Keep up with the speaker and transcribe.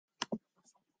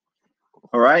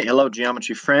All right, hello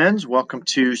geometry friends. Welcome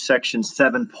to section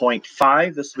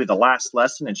 7.5. This will be the last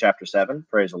lesson in chapter 7,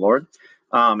 praise the Lord.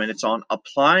 And it's on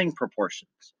applying proportions.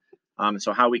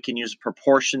 So how we can use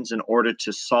proportions in order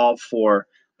to solve for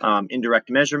indirect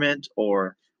measurement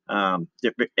or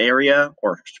area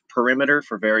or perimeter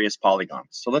for various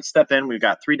polygons. So let's step in. We've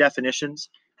got 3 definitions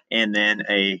and then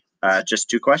just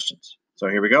 2 questions. So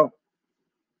here we go.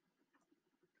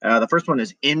 The first one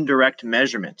is indirect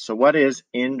measurement. So what is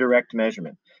indirect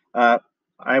measurement?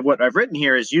 What I've written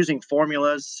here is using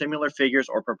formulas, similar figures,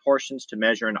 or proportions to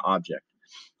measure an object.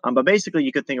 But basically,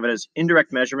 you could think of it as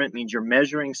indirect measurement means you're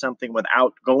measuring something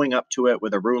without going up to it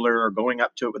with a ruler or going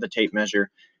up to it with a tape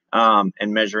measure and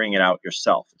measuring it out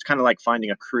yourself. It's kind of like finding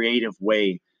a creative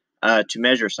way to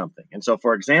measure something. And so,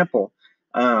 for example,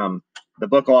 the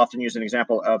book will often use an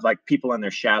example of like people and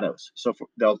their shadows. So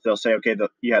they'll say, okay,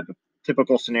 you have the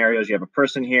typical scenarios. You have a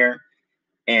person here,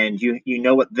 and you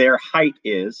know what their height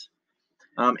is,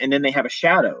 and then they have a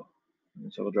shadow.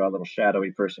 And so we'll draw a little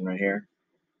shadowy person right here.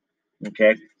 Okay,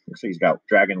 looks like he's got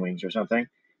dragon wings or something.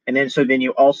 And then you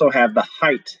also have the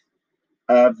height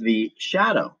of the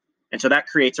shadow. And so that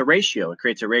creates a ratio. It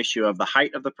creates a ratio of the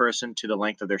height of the person to the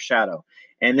length of their shadow.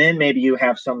 And then maybe you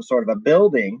have some sort of a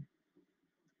building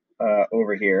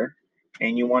over here,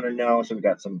 and you want to know, so we've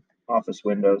got some office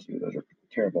windows. Those are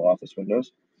terrible office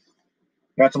windows.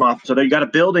 Got some office. So you got a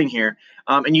building here,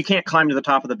 and you can't climb to the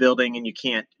top of the building, and you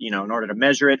can't, in order to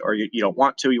measure it, or you don't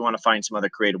want to, you want to find some other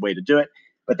creative way to do it.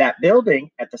 But that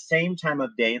building, at the same time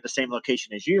of day, at the same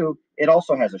location as you, it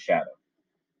also has a shadow.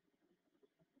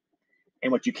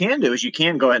 And what you can do is you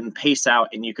can go ahead and pace out,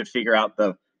 and you could figure out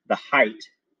the height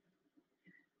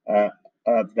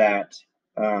of that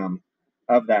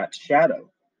shadow.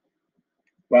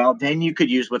 Well, then you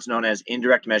could use what's known as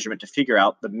indirect measurement to figure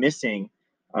out the missing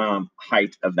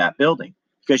height of that building,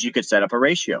 because you could set up a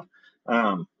ratio.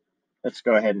 Let's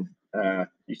go ahead and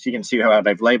you can see how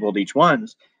I've labeled each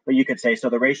ones, but you could say, so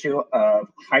the ratio of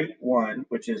height 1,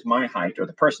 which is my height or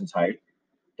the person's height,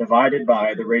 divided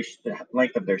by the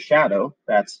length of their shadow,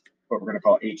 that's what we're going to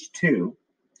call H2,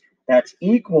 that's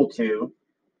equal to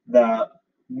the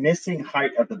missing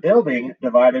height of the building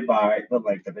divided by the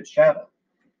length of its shadow.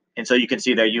 And so you can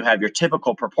see there you have your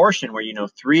typical proportion where you know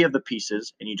 3 of the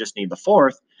pieces and you just need the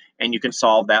 4th, and you can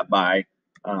solve that by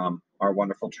our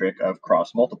wonderful trick of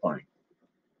cross multiplying,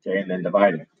 okay, and then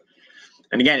dividing.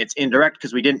 And again, it's indirect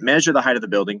because we didn't measure the height of the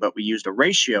building, but we used a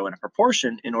ratio and a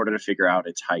proportion in order to figure out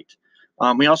its height.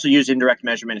 We also use indirect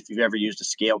measurement if you've ever used a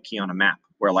scale key on a map,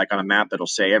 where like on a map it'll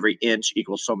say every inch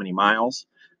equals so many miles.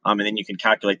 And then you can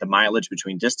calculate the mileage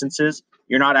between distances.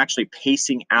 You're not actually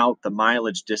pacing out the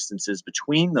mileage distances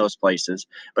between those places,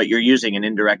 but you're using an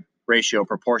indirect ratio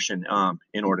proportion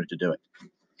in order to do it.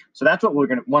 So that's what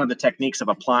one of the techniques of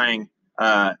applying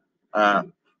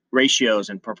ratios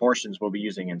and proportions we'll be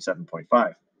using in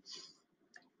 7.5.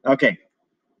 Okay,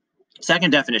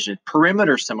 second definition,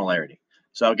 perimeter similarity.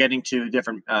 So getting to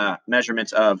different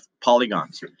measurements of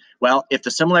polygons. Well, if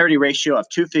the similarity ratio of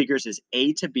 2 figures is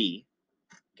A to B,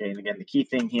 okay, and again, the key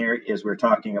thing here is we're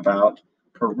talking about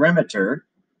perimeter.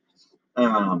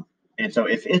 And so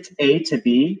if it's A to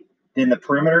B, then the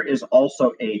perimeter is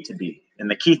also A to B. And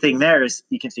the key thing there is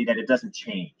you can see that it doesn't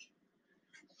change.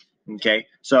 Okay,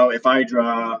 so if I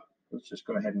draw, let's just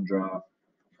go ahead and draw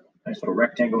a nice little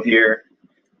rectangle here.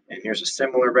 And here's a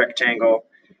similar rectangle.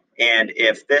 And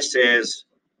if this is,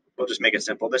 we'll just make it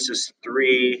simple. This is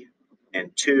 3 and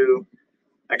 2.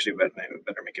 Actually,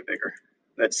 better make it bigger.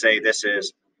 Let's say this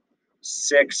is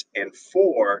 6 and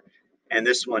 4, and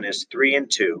this one is 3 and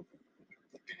 2.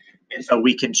 And so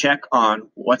we can check on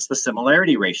what's the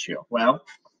similarity ratio. Well,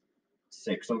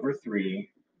 6 over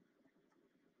 3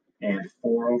 and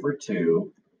 4 over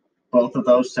 2, both of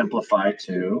those simplify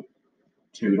to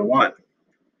 2 to 1.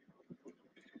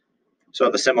 So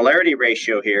the similarity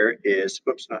ratio here is,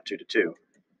 oops, not 2 to 2,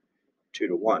 2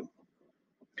 to 1.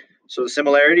 So the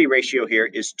similarity ratio here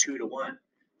is 2 to 1.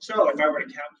 So if I were to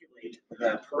calculate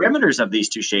the perimeters of these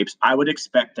 2 shapes, I would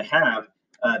expect to have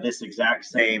this exact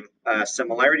same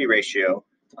similarity ratio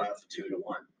of 2 to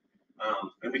 1.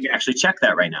 And we can actually check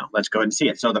that right now. Let's go ahead and see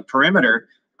it. So the perimeter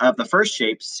of the first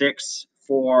shape, 6,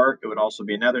 4, it would also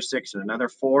be another 6 and another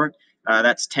 4.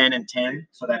 That's 10 and 10,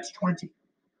 so that's 20.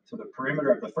 So the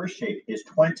perimeter of the first shape is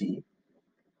 20.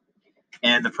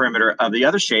 And the perimeter of the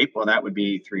other shape, well, that would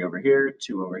be 3 over here,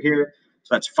 2 over here.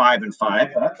 So that's 5 and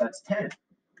 5, that's 10.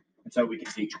 And so we can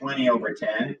see 20 over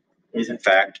 10 is, in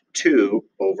fact, 2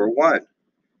 over 1.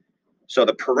 So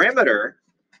the perimeter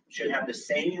should have the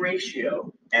same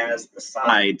ratio as the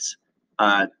sides,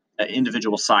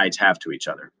 individual sides have to each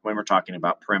other when we're talking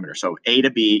about perimeter. So A to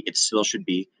B, it still should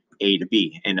be A to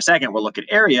B. In a second, we'll look at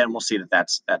area and we'll see that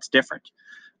that's different.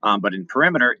 But in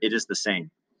perimeter, it is the same.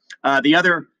 The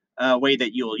other way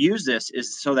that you'll use this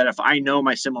is so that if I know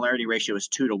my similarity ratio is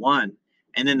 2 to 1,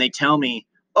 and then they tell me,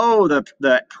 oh,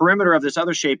 the perimeter of this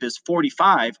other shape is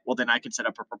 45, well, then I can set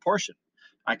up a proportion.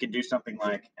 I can do something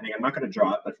like, and I'm not going to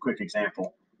draw it, but quick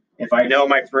example. If I know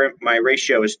my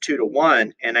ratio is 2 to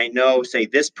 1, and I know, say,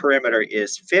 this perimeter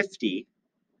is 50,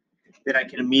 then I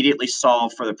can immediately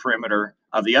solve for the perimeter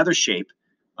of the other shape.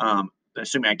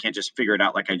 Assuming I can't just figure it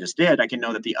out like I just did, I can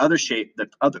know that the other shape,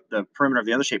 the perimeter of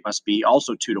the other shape must be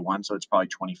also 2 to 1, so it's probably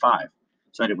 25.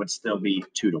 So that it would still be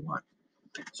 2 to 1.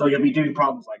 So you'll be doing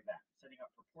problems like that, setting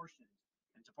up proportions.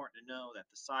 It's important to know that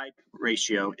the side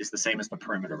ratio is the same as the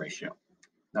perimeter ratio.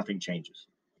 Nothing changes.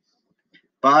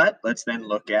 But let's then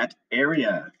look at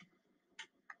area.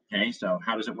 Okay, so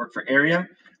how does it work for area?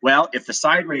 Well, if the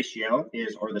side ratio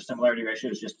is, or the similarity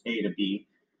ratio is just A to B,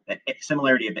 the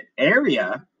similarity of the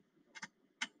area,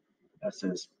 that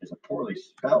says is a poorly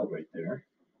spelled right there,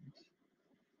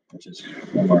 which is,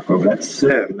 we'll mark over that.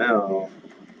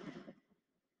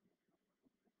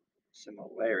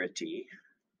 Similarity.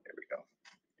 There we go.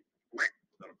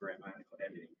 Little grammatical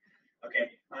editing.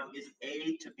 Okay, is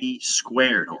A to B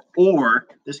squared, or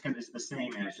this is the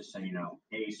same as, just so you know,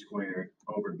 A squared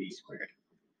over B squared.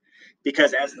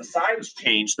 Because as the sides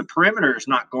change, the perimeter is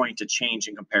not going to change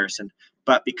in comparison,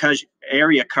 but because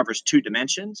area covers 2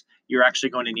 dimensions, you're actually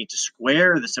going to need to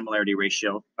square the similarity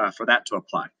ratio for that to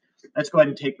apply. Let's go ahead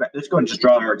and just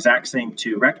draw our exact same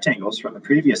 2 rectangles from the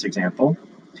previous example.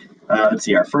 Let's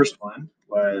see, our first one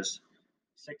was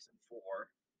 6 and 4,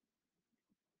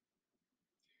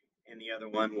 and the other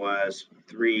one was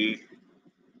 3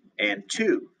 and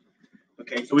 2.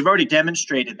 Okay, so we've already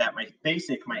demonstrated that my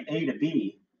A to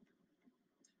B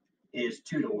is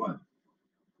 2 to 1.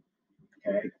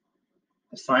 Okay,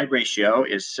 the side ratio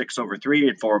is 6 over 3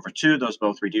 and 4 over 2. Those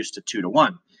both reduce to 2 to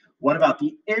 1. What about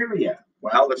the area?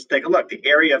 Well, let's take a look. The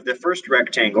area of the first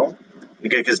rectangle,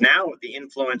 because now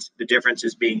the difference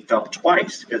is being felt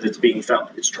twice, because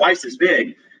it's twice as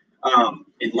big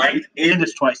in length, and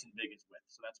it's twice as big as width.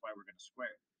 So that's why we're going to square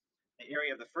it. The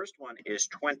area of the first one is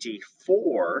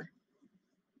 24,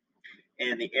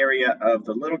 and the area of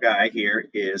the little guy here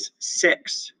is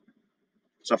 6.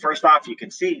 So first off, you can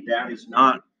see that is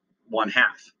not 1/2.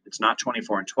 It's not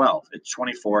 24 and 12. It's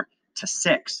 24 to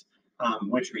 6,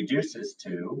 which reduces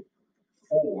to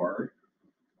 4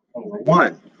 over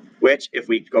 1, which, if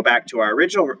we go back to our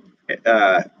original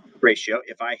ratio,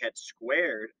 if I had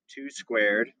squared 2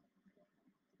 squared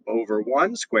over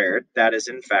 1 squared, that is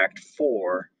in fact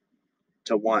 4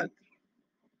 to 1.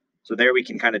 So there we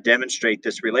can kind of demonstrate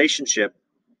this relationship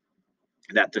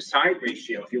that the side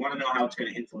ratio, if you want to know how it's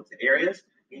going to influence the areas,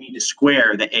 you need to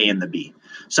square the A and the B.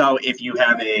 So if you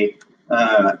have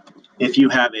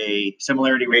a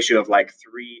similarity ratio of like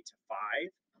 3 to 5,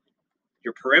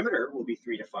 your perimeter will be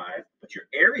 3 to 5, but your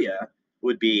area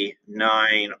would be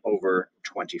 9 over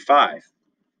 25.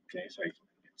 Okay, so you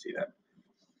can see that.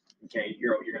 Okay,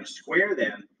 you're going to square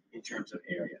them in terms of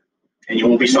area, and you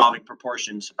will be solving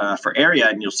proportions for area,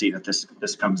 and you'll see that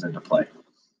this comes into play.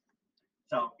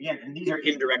 So again, and these are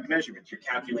indirect measurements. You're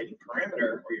calculating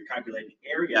perimeter, or you're calculating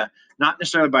area, not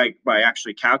necessarily by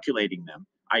actually calculating them.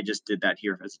 I just did that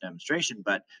here as a demonstration,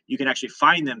 but you can actually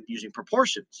find them using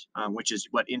proportions, which is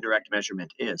what indirect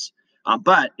measurement is.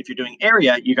 But if you're doing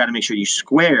area, you got to make sure you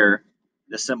square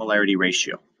the similarity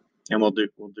ratio. And we'll do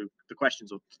the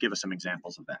questions will give us some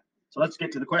examples of that. So let's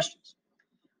get to the questions.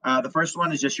 The first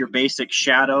one is just your basic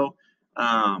shadow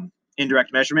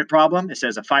indirect measurement problem. It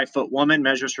says a 5-foot woman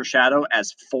measures her shadow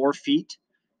as 4 feet,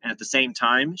 and at the same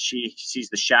time she sees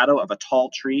the shadow of a tall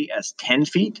tree as 10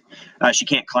 feet. She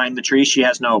can't climb the tree. She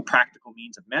has no practical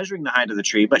means of measuring the height of the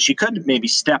tree, but she could maybe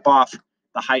step off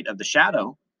the height of the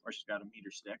shadow, or she's got a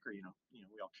meter stick, or we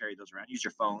all carry those around. Use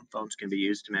your phone. Phones can be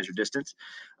used to measure distance.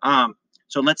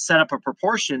 So let's set up a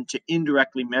proportion to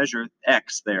indirectly measure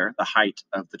X there, the height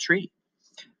of the tree.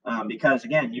 Because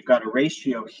again, you've got a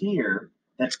ratio here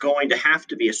that's going to have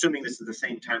to be, assuming this is the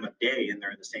same time of day and they're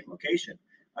in the same location,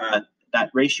 that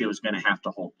ratio is going to have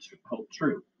to hold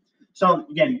true. So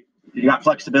again, you got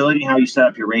flexibility in how you set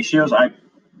up your ratios. I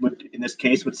would, in this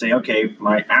case, would say, okay,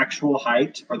 my actual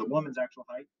height, or the woman's actual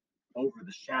height over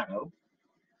the shadow,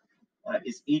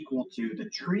 is equal to the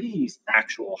tree's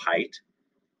actual height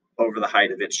over the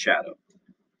height of its shadow.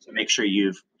 So make sure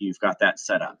you've got that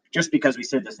set up. Just because we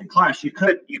said this in class, you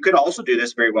could also do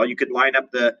this very well. You could line up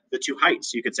the 2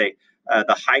 heights. You could say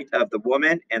the height of the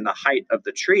woman and the height of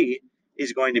the tree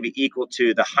is going to be equal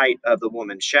to the height of the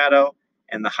woman's shadow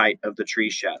and the height of the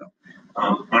tree's shadow.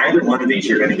 Either one of these,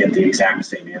 you're going to get the exact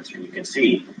same answer. You can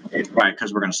see right,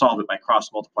 because we're going to solve it by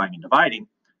cross multiplying and dividing,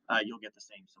 you'll get the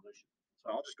same solution.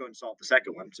 So I'll just go ahead and solve the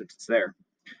second one since it's there.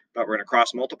 But we're going to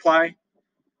cross multiply.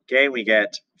 Okay, we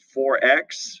get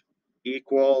 4x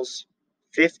equals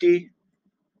 50.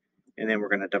 And then we're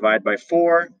going to divide by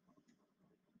 4.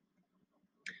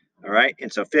 All right,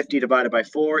 and so 50 divided by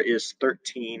 4 is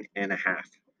 13.5.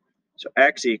 So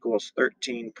x equals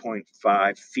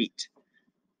 13.5 feet.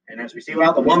 And as we see,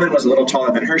 well, the woman was a little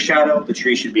taller than her shadow. The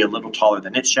tree should be a little taller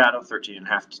than its shadow,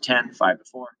 13.5 to 10, 5 to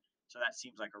 4. So that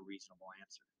seems like a reasonable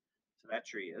answer. So that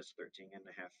tree is 13.5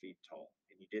 feet tall,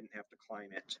 and you didn't have to climb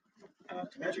it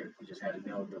to measure it. You just had to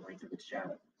know the length of its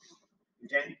shadow.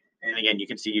 Okay, and again, you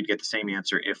can see you'd get the same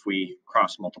answer if we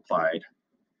cross multiplied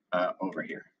over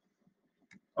here.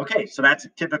 Okay, so that's a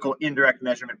typical indirect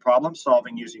measurement problem,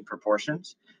 solving using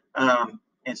proportions. And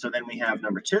so then we have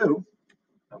number 2.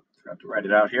 Oh, forgot to write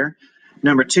it out here.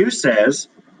 Number 2 says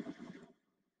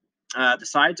the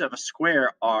sides of a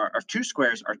square of 2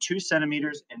 squares are 2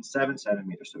 centimeters and 7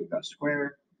 centimeters. So we've got a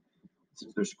square.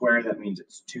 Since they're square, that means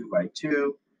it's 2 by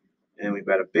 2. And then we've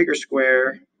got a bigger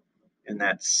square, and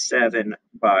that's 7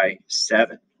 by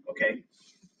 7. Okay.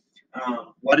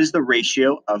 What is the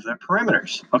ratio of the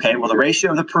perimeters? Okay, well, the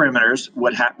ratio of the perimeters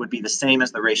would be the same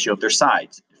as the ratio of their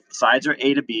sides. If the sides are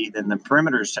A to B, then the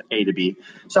perimeters are A to B.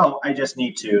 So I just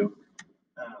need to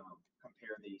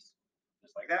compare these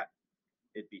just like that.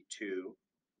 It'd be 2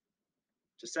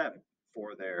 to 7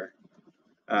 for their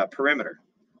perimeter.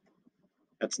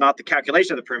 That's not the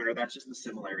calculation of the perimeter, that's just the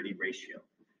similarity ratio.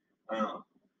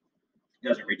 It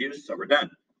doesn't reduce, so we're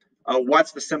done.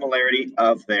 What's the similarity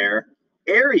of their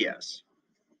areas?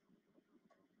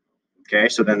 Okay,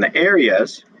 so then the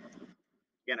areas,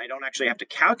 again, I don't actually have to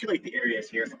calculate the areas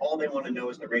here. If all they want to know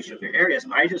is the ratio of their areas,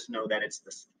 I just know that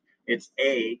it's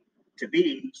A to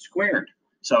B squared.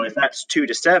 So if that's 2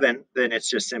 to 7, then it's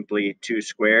just simply 2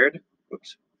 squared,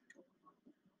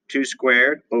 2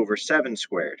 squared over 7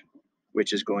 squared,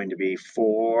 which is going to be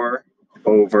 4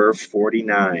 over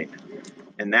 49.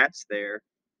 And that's their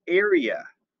area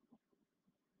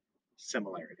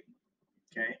similarity.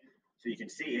 Okay, so you can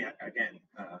see, again,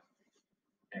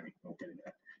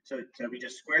 so we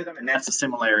just square them, and that's the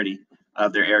similarity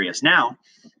of their areas. Now,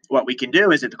 what we can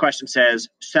do is, if the question says,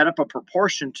 set up a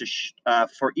proportion to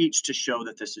for each to show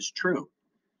that this is true.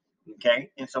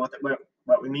 Okay, and so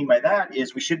what we mean by that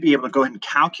is we should be able to go ahead and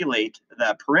calculate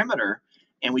the perimeter,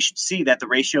 and we should see that the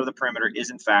ratio of the perimeter is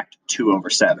in fact 2 over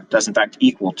 7. Does in fact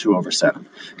equal 2 over 7.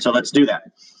 So let's do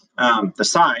that. The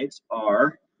sides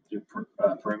are,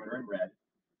 perimeter in red,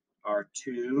 are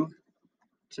 2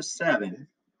 to 7.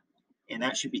 And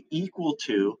that should be equal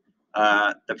to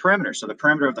the perimeter. So the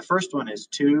perimeter of the first one is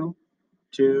 2,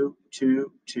 2,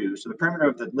 2, 2. So the perimeter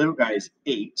of the little guy is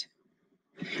 8.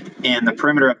 And the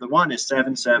perimeter of the one is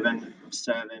 7, 7,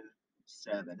 7,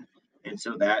 7. And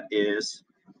so that is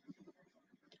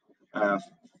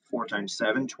 4 times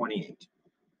 7, 28.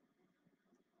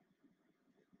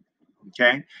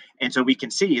 Okay, and so we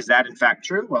can see, is that in fact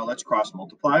true? Well, let's cross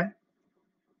multiply.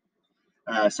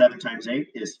 7 times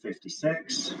 8 is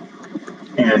 56.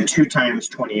 And 2 times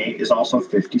 28 is also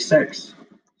 56.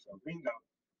 So bingo,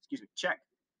 excuse me, check.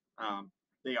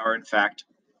 They are in fact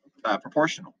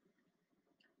proportional.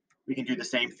 We can do the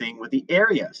same thing with the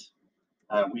areas.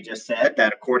 We just said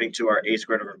that according to our a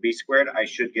squared over b squared, I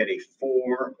should get a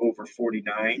 4 over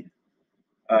 49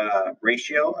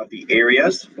 ratio of the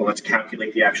areas. Well, let's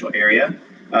calculate the actual area.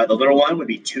 The little one would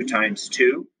be 2 times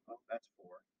 2. Oh, that's 4.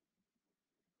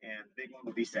 And the big one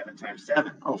would be 7 times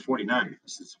 7. Oh, 49.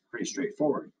 This is pretty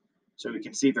straightforward. So we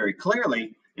can see very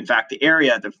clearly, in fact, the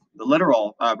area, the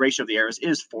literal ratio of the areas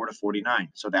is 4 to 49.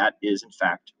 So that is, in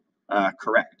fact,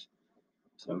 correct.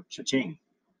 So cha-ching.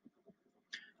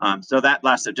 So that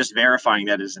last step, just verifying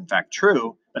that is, in fact,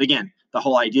 true. But again, the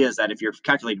whole idea is that if you're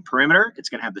calculating perimeter, it's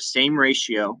going to have the same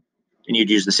ratio, and you'd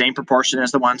use the same proportion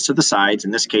as the ones to the sides,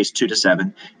 in this case, 2 to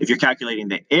 7. If you're calculating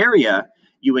the area,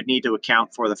 you would need to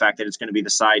account for the fact that it's going to be the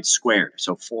sides squared.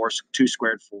 So 2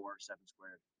 squared, 4, 7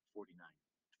 squared, 49,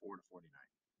 4 to 49.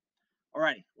 All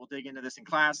righty, we'll dig into this in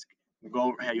class. We'll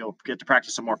go ahead, you'll get to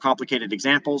practice some more complicated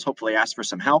examples, hopefully ask for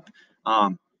some help,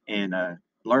 and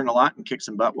learn a lot and kick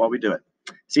some butt while we do it.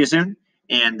 See you soon.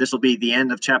 And this will be the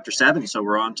end of chapter 7, so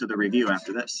we're on to the review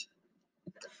after this.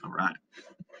 All right.